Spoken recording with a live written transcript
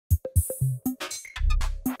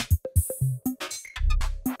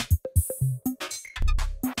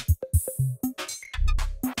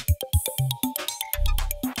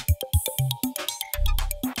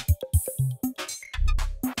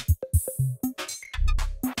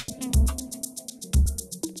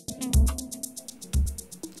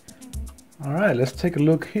All right, let's take a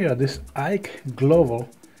look here at this Aike global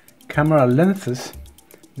camera lenses.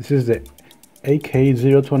 This is the Aike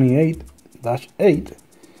 028-8,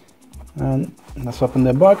 and let's open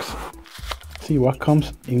the box, see what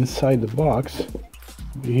comes inside the box.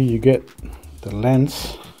 Here you get the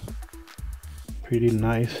lens, pretty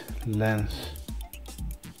nice lens.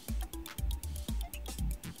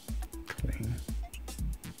 Clean.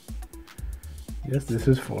 Yes, this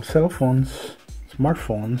is for cell phones,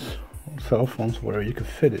 smartphones, cell phones, where you can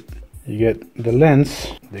fit it. You get the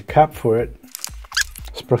lens, the cap for it.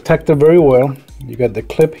 It's protected very well. You get the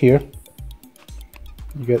clip here.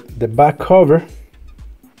 You get the back cover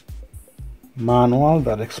manual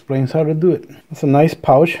that explains how to do it. It's a nice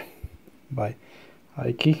pouch by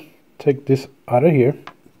Aike. Take this out of here.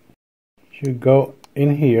 You go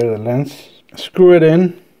in here, the lens, screw it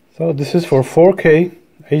in. So this is for 4K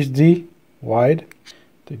HD wide.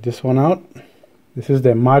 Take this one out. This is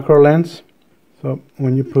the micro lens. So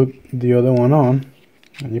when you put the other one on,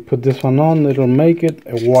 and you put this one on, it'll make it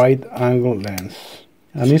a wide angle lens.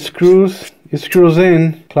 And it screws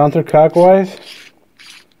in counterclockwise,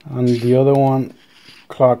 and the other one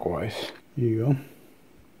clockwise. Here you go.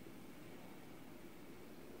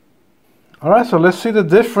 Alright, so let's see the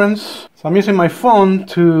difference. So I'm using my phone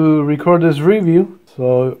to record this review,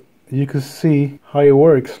 so you can see how it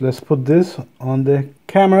works. Let's put this on the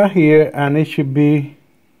camera here, and it should be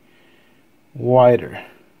wider.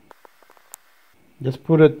 Just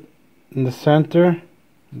put it in the center,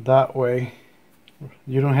 that way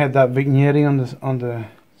you don't have that vignetting on the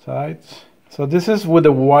sides. So this is with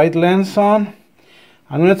the wide lens on.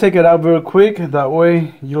 I'm gonna take it out very quick, that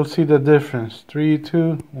way you'll see the difference. 3,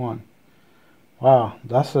 2, 1. Wow,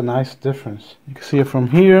 that's a nice difference. You can see it from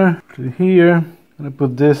here to here. I'm gonna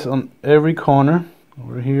put this on every corner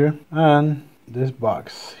over here, and this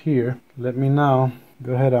box here. Let me now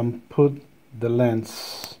go ahead and put the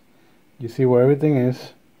lens. You see where everything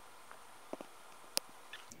is.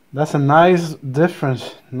 That's a nice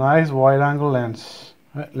difference. Nice wide angle lens.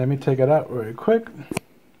 All right, let me take it out very quick.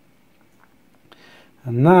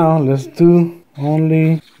 And now let's do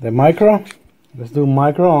only the micro. Let's do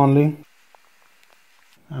micro only.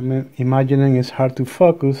 I'm imagining it's hard to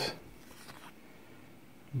focus,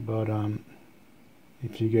 but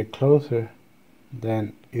if you get closer,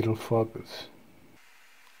 then it'll focus.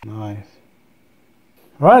 Nice.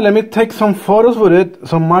 Alright, let me take some photos with it,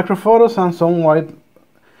 some micro photos and some wide,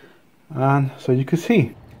 and so you can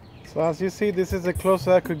see. So as you see, this is the closest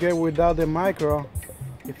I could get without the micro.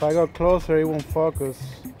 If I go closer, it won't focus.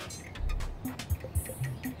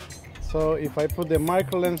 So if I put the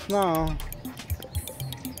micro lens now,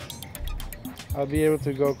 I'll be able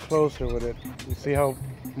to go closer with it. You see how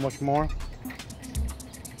much more?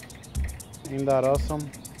 Isn't that awesome?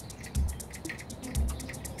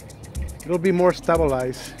 It'll be more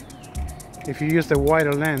stabilized if you use the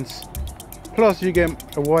wider lens. Plus you get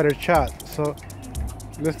a wider shot. So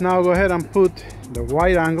let's now go ahead and put the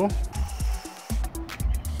wide angle.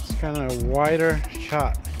 It's kind of a wider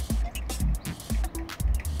shot.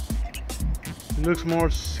 It looks more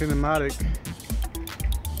cinematic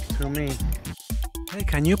to me. Hey,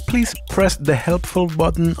 can you please press the helpful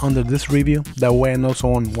button under this review? That way I know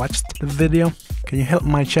someone watched the video. Can you help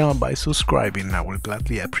my channel by subscribing? I will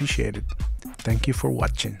gladly appreciate it. Thank you for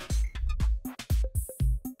watching.